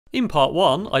In part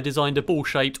 1, I designed a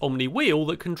ball-shaped omni-wheel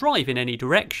that can drive in any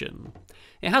direction.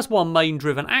 It has one main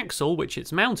driven axle which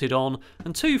it's mounted on,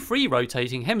 and two free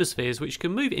rotating hemispheres which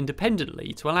can move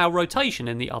independently to allow rotation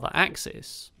in the other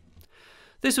axis.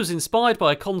 This was inspired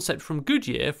by a concept from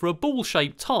Goodyear for a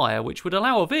ball-shaped tyre which would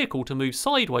allow a vehicle to move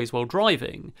sideways while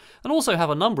driving, and also have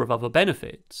a number of other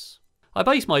benefits. I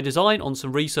based my design on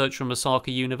some research from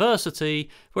Osaka University,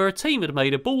 where a team had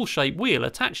made a ball-shaped wheel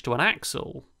attached to an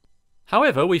axle.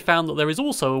 However, we found that there is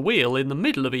also a wheel in the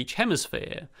middle of each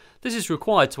hemisphere. This is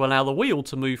required to allow the wheel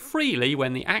to move freely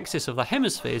when the axis of the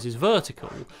hemispheres is vertical,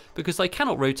 because they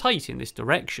cannot rotate in this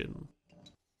direction.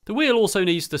 The wheel also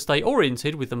needs to stay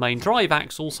oriented with the main drive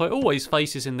axle so it always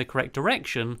faces in the correct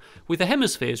direction, with the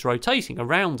hemispheres rotating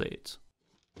around it.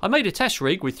 I made a test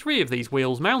rig with 3 of these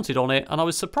wheels mounted on it, and I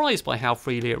was surprised by how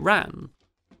freely it ran.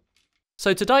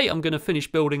 So today I'm going to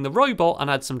finish building the robot and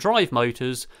add some drive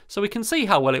motors so we can see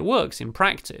how well it works in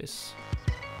practice.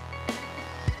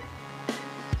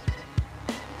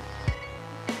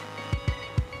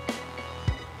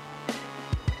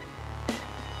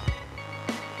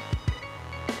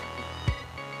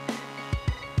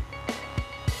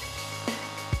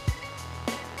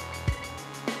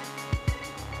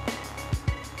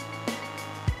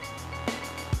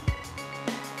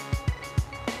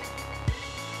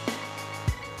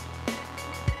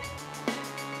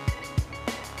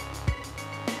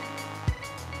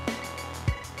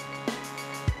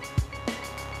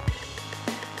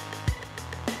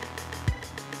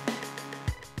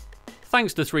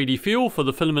 Thanks to 3D Fuel for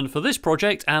the filament for this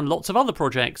project and lots of other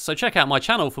projects, so check out my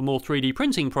channel for more 3D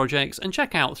printing projects and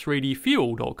check out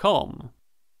 3dfuel.com.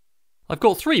 I've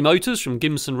got 3 motors from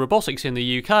Gimson Robotics in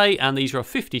the UK, and these are a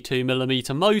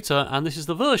 52mm motor, and this is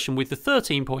the version with the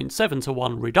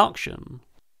 13.7:1 reduction.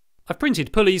 I've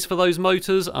printed pulleys for those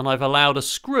motors, and I've allowed a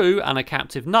screw and a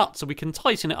captive nut so we can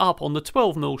tighten it up on the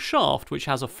 12mm shaft which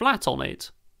has a flat on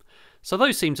it. So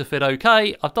those seem to fit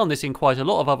okay. I've done this in quite a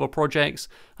lot of other projects,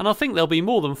 and I think they'll be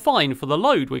more than fine for the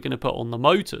load we're going to put on the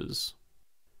motors.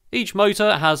 Each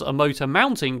motor has a motor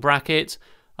mounting bracket,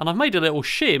 and I've made a little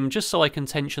shim just so I can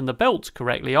tension the belt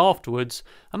correctly afterwards,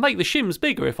 and make the shims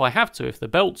bigger if I have to if the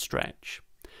belts stretch.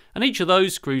 And each of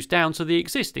those screws down to the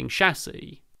existing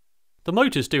chassis. The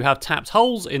motors do have tapped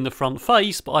holes in the front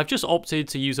face, but I've just opted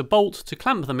to use a bolt to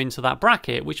clamp them into that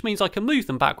bracket, which means I can move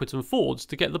them backwards and forwards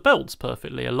to get the belts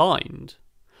perfectly aligned.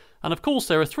 And of course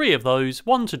there are 3 of those,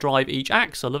 one to drive each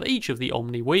axle of each of the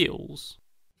Omni wheels.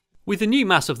 With the new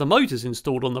mass of the motors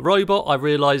installed on the robot, I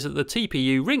realised that the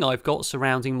TPU ring I've got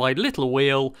surrounding my little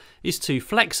wheel is too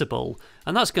flexible,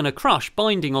 and that's going to crush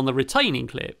binding on the retaining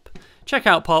clip. Check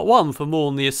out part 1 for more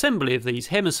on the assembly of these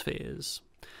hemispheres.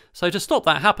 So to stop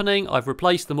that happening, I've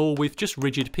replaced them all with just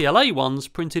rigid PLA ones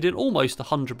printed in almost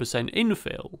 100%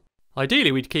 infill.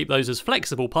 Ideally we'd keep those as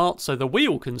flexible parts so the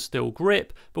wheel can still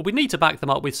grip, but we need to back them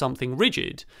up with something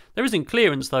rigid. There isn't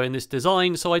clearance though in this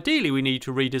design, so ideally we need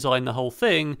to redesign the whole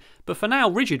thing, but for now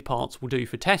rigid parts will do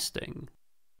for testing.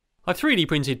 I've 3D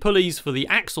printed pulleys for the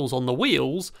axles on the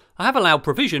wheels. I have allowed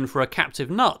provision for a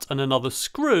captive nut and another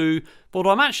screw, but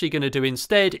what I'm actually going to do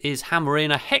instead is hammer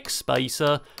in a hex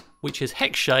spacer, which is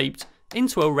hex shaped,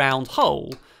 into a round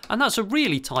hole, and that's a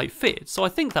really tight fit, so I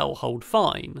think that will hold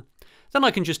fine. Then I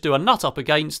can just do a nut up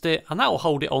against it, and that will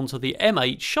hold it onto the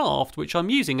M8 shaft which I'm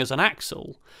using as an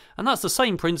axle, and that's the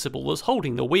same principle as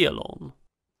holding the wheel on.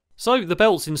 So the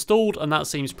belt's installed and that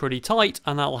seems pretty tight,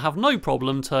 and that will have no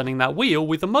problem turning that wheel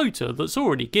with the motor that's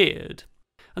already geared.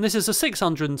 And this is a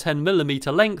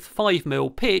 610mm length,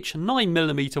 5mm pitch,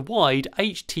 9mm wide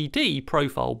HTD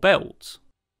profile belt.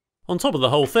 On top of the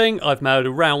whole thing, I've made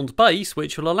a round base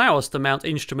which will allow us to mount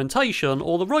instrumentation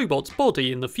or the robot's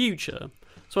body in the future,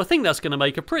 so I think that's going to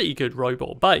make a pretty good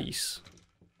robot base.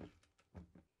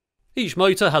 Each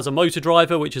motor has a motor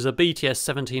driver which is a BTS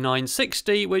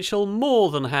 7960 which will more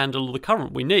than handle the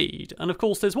current we need, and of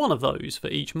course there's one of those for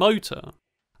each motor.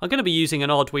 I'm going to be using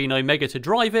an Arduino Mega to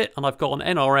drive it, and I've got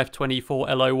an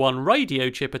NRF24L01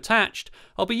 radio chip attached.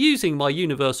 I'll be using my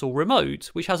universal remote,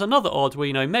 which has another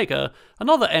Arduino Mega,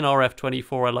 another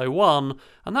NRF24L01,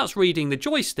 and that's reading the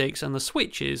joysticks and the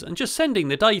switches and just sending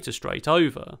the data straight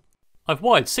over. I've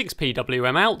wired 6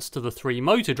 PWM outs to the 3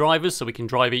 motor drivers so we can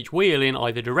drive each wheel in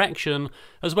either direction,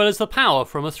 as well as the power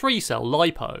from a 3-cell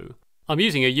LiPo. I'm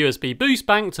using a USB boost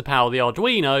bank to power the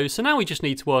Arduino, so now we just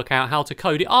need to work out how to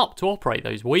code it up to operate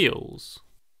those wheels.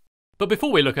 But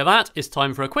before we look at that, it's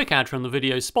time for a quick ad from the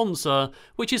video's sponsor,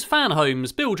 which is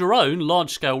FANHOME's build your own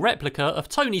large-scale replica of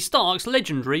Tony Stark's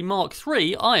legendary Mark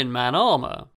III Iron Man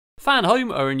armour.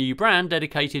 FANHOME are a new brand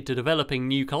dedicated to developing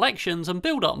new collections and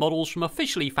build-up models from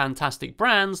officially fantastic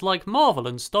brands like Marvel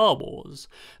and Star Wars,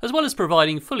 as well as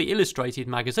providing fully illustrated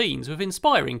magazines with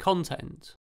inspiring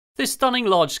content. This stunning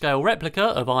large-scale replica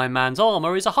of Iron Man's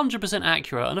armour is 100%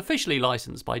 accurate and officially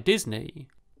licensed by Disney.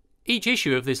 Each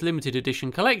issue of this limited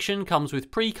edition collection comes with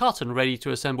pre-cut and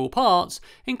ready-to-assemble parts,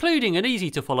 including an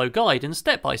easy-to-follow guide and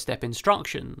step-by-step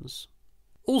instructions.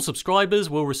 All subscribers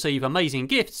will receive amazing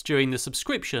gifts during the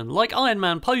subscription, like Iron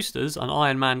Man posters, an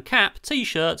Iron Man cap,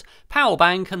 t-shirt, power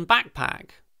bank and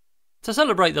backpack. To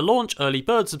celebrate the launch, early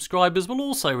bird subscribers will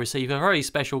also receive a very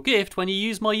special gift when you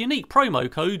use my unique promo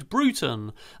code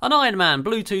BRUTON, an Iron Man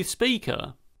Bluetooth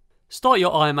speaker. Start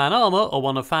your Iron Man armour or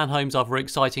one of FANHOME's other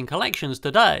exciting collections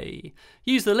today.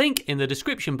 Use the link in the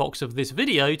description box of this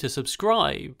video to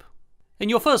subscribe. In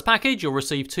your first package you'll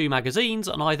receive 2 magazines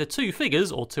and either 2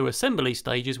 figures or 2 assembly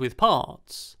stages with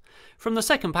parts. From the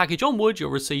second package onwards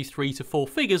you'll receive 3 to 4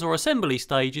 figures or assembly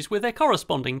stages with their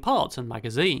corresponding parts and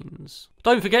magazines.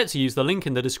 Don't forget to use the link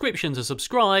in the description to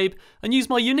subscribe, and use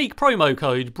my unique promo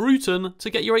code BRUTON to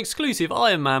get your exclusive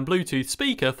Iron Man Bluetooth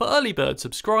speaker for early bird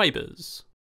subscribers.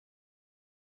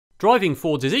 Driving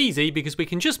Fords is easy because we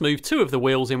can just move 2 of the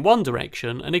wheels in one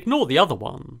direction and ignore the other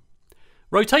one.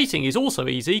 Rotating is also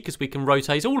easy because we can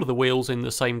rotate all of the wheels in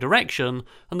the same direction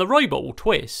and the robot will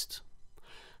twist.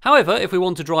 However, if we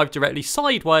want to drive directly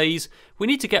sideways, we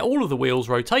need to get all of the wheels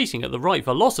rotating at the right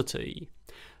velocity.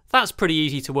 That's pretty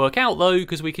easy to work out though,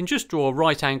 because we can just draw a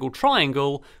right angled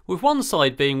triangle, with one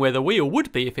side being where the wheel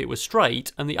would be if it was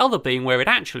straight and the other being where it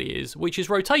actually is, which is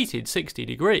rotated 60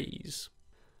 degrees.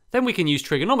 Then we can use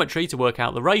trigonometry to work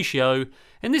out the ratio.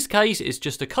 In this case it's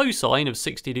just a cosine of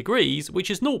 60 degrees,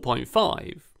 which is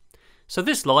 0.5. So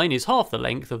this line is half the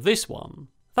length of this one.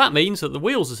 That means that the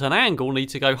wheels at an angle need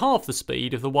to go half the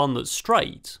speed of the one that's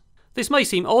straight. This may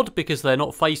seem odd because they're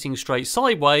not facing straight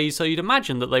sideways, so you'd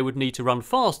imagine that they would need to run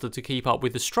faster to keep up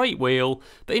with the straight wheel,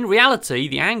 but in reality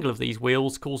the angle of these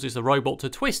wheels causes the robot to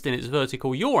twist in its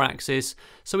vertical yaw axis,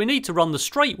 so we need to run the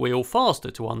straight wheel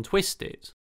faster to untwist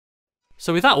it.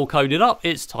 So with that all coded up,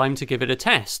 it's time to give it a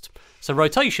test. So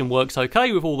rotation works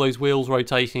okay with all those wheels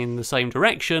rotating in the same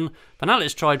direction, but now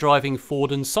let's try driving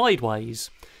forward and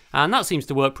sideways. And that seems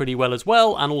to work pretty well as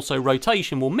well, and also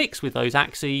rotation will mix with those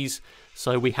axes,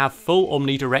 so we have full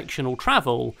omnidirectional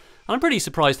travel. And I'm pretty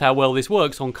surprised how well this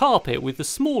works on carpet with the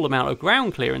small amount of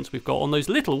ground clearance we've got on those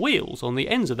little wheels on the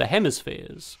ends of the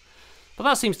hemispheres. But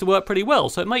that seems to work pretty well,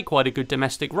 so it made quite a good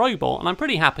domestic robot, and I'm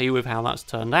pretty happy with how that's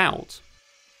turned out.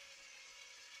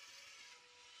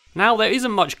 Now there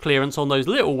isn't much clearance on those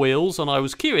little wheels, and I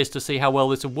was curious to see how well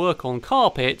this would work on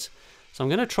carpet, so I'm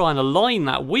going to try and align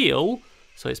that wheel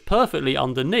so it's perfectly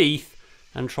underneath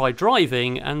and try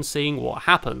driving and seeing what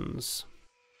happens.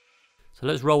 So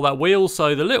let's roll that wheel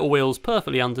so the little wheel's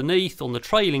perfectly underneath on the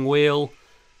trailing wheel,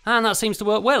 and that seems to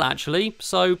work well actually,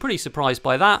 so pretty surprised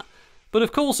by that. But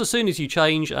of course as soon as you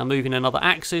change and move in another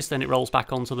axis then it rolls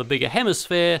back onto the bigger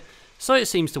hemisphere, so it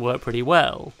seems to work pretty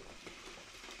well.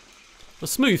 The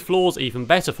smooth floor's even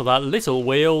better for that little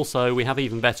wheel, so we have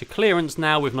even better clearance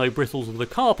now with no brittles of the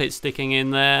carpet sticking in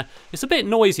there. It's a bit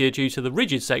noisier due to the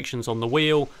rigid sections on the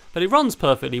wheel, but it runs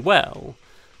perfectly well.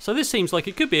 So this seems like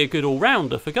it could be a good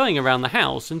all-rounder for going around the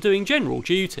house and doing general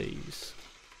duties.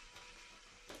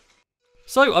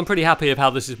 So I'm pretty happy with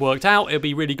how this has worked out. It'll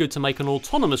be really good to make an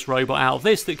autonomous robot out of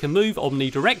this that can move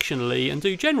omnidirectionally and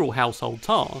do general household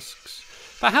tasks.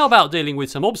 But how about dealing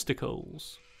with some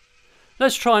obstacles?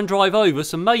 Let's try and drive over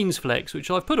some mains flex, which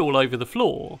I've put all over the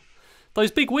floor. Those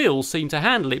big wheels seem to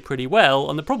handle it pretty well,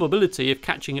 and the probability of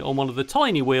catching it on one of the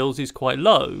tiny wheels is quite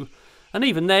low, and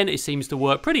even then it seems to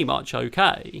work pretty much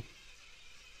okay.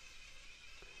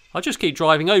 I'll just keep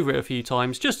driving over it a few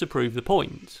times just to prove the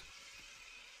point.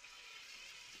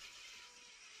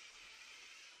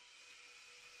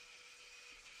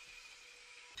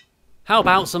 How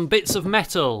about some bits of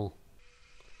metal?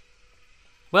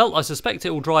 Well, I suspect it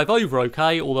will drive over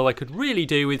okay, although I could really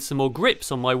do with some more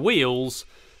grips on my wheels,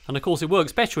 and of course it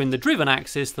works better in the driven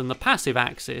axis than the passive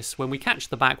axis when we catch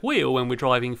the back wheel when we're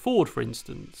driving forward for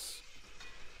instance.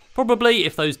 Probably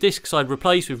if those discs I'd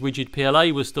replaced with rigid PLA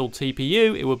was still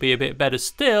TPU it would be a bit better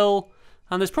still,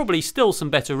 and there's probably still some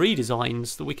better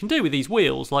redesigns that we can do with these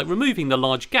wheels, like removing the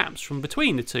large gaps from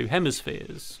between the two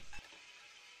hemispheres.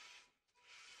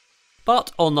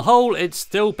 But on the whole it's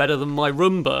still better than my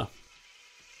Roomba.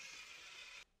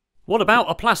 What about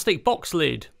a plastic box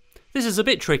lid? This is a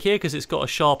bit trickier because it's got a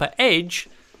sharper edge,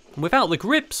 and without the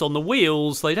grips on the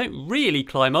wheels they don't really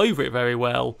climb over it very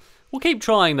well. We'll keep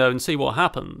trying though and see what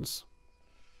happens.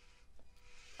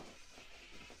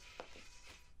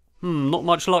 Not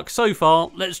much luck so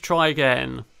far. Let's try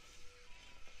again.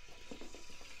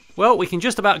 Well, we can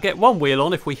just about get one wheel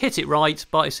on if we hit it right,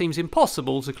 but it seems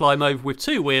impossible to climb over with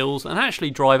two wheels and actually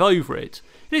drive over it.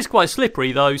 It is quite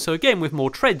slippery though, so again with more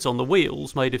treads on the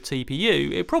wheels made of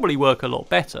TPU, it'd probably work a lot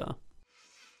better.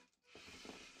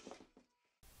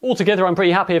 Altogether, I'm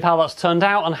pretty happy with how that's turned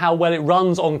out and how well it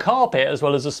runs on carpet as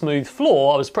well as a smooth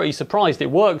floor. I was pretty surprised it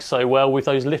works so well with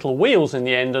those little wheels in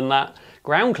the end and that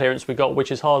ground clearance we got,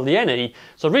 which is hardly any.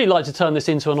 So I'd really like to turn this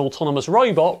into an autonomous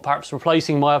robot, perhaps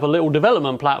replacing my other little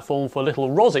development platform for little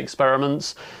ROS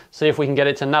experiments, see if we can get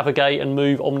it to navigate and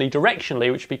move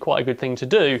omnidirectionally, which would be quite a good thing to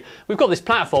do. We've got this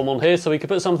platform on here so we could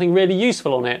put something really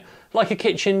useful on it, like a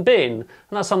kitchen bin, and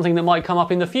that's something that might come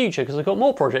up in the future because I've got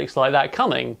more projects like that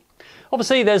coming.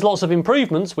 Obviously there's lots of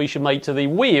improvements we should make to the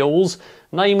wheels,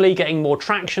 namely getting more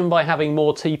traction by having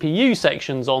more TPU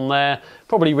sections on there,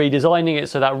 probably redesigning it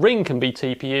so that ring can be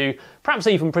TPU, perhaps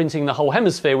even printing the whole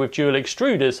hemisphere with dual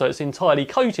extruders so it's entirely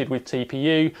coated with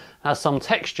TPU, has some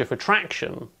texture for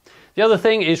traction. The other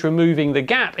thing is removing the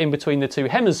gap in between the two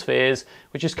hemispheres,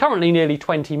 which is currently nearly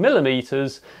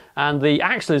 20mm, and the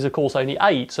axle is of course only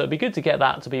 8, so it'd be good to get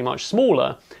that to be much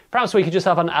smaller. Perhaps we could just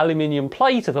have an aluminium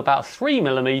plate of about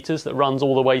 3mm that runs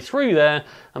all the way through there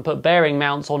and put bearing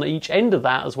mounts on each end of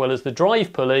that as well as the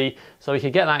drive pulley, so we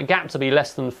could get that gap to be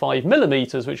less than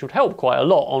 5mm, which would help quite a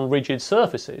lot on rigid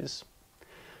surfaces.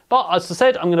 But as I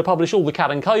said, I'm going to publish all the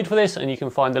CAD and code for this, and you can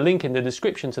find the link in the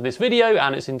description to this video,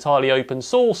 and it's entirely open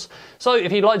source. So if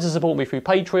you'd like to support me through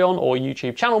Patreon or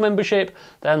YouTube channel membership,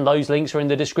 then those links are in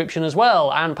the description as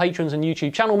well. And patrons and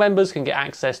YouTube channel members can get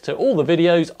access to all the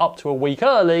videos up to a week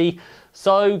early.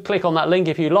 So click on that link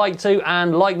if you'd like to,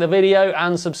 and like the video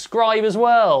and subscribe as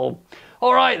well.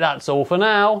 Alright, that's all for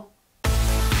now.